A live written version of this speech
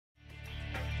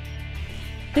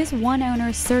This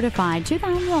one-owner certified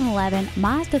 2011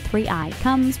 Mazda 3i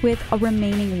comes with a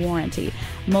remaining warranty,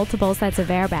 multiple sets of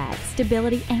airbags,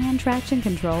 stability and traction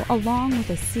control, along with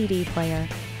a CD player.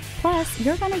 Plus,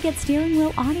 you're going to get steering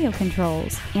wheel audio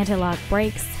controls, anti-lock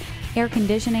brakes, air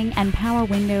conditioning, and power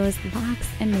windows, locks,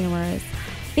 and mirrors.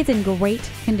 It's in great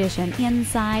condition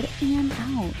inside and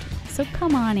out, so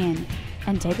come on in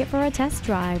and take it for a test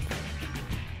drive.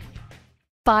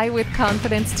 Buy with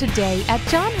confidence today at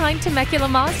John Hein Temecula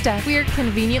Mazda. We're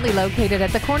conveniently located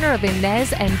at the corner of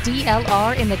Inez and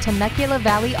DLR in the Temecula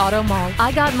Valley Auto Mall.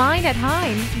 I got mine at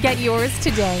Hein. Get yours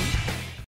today.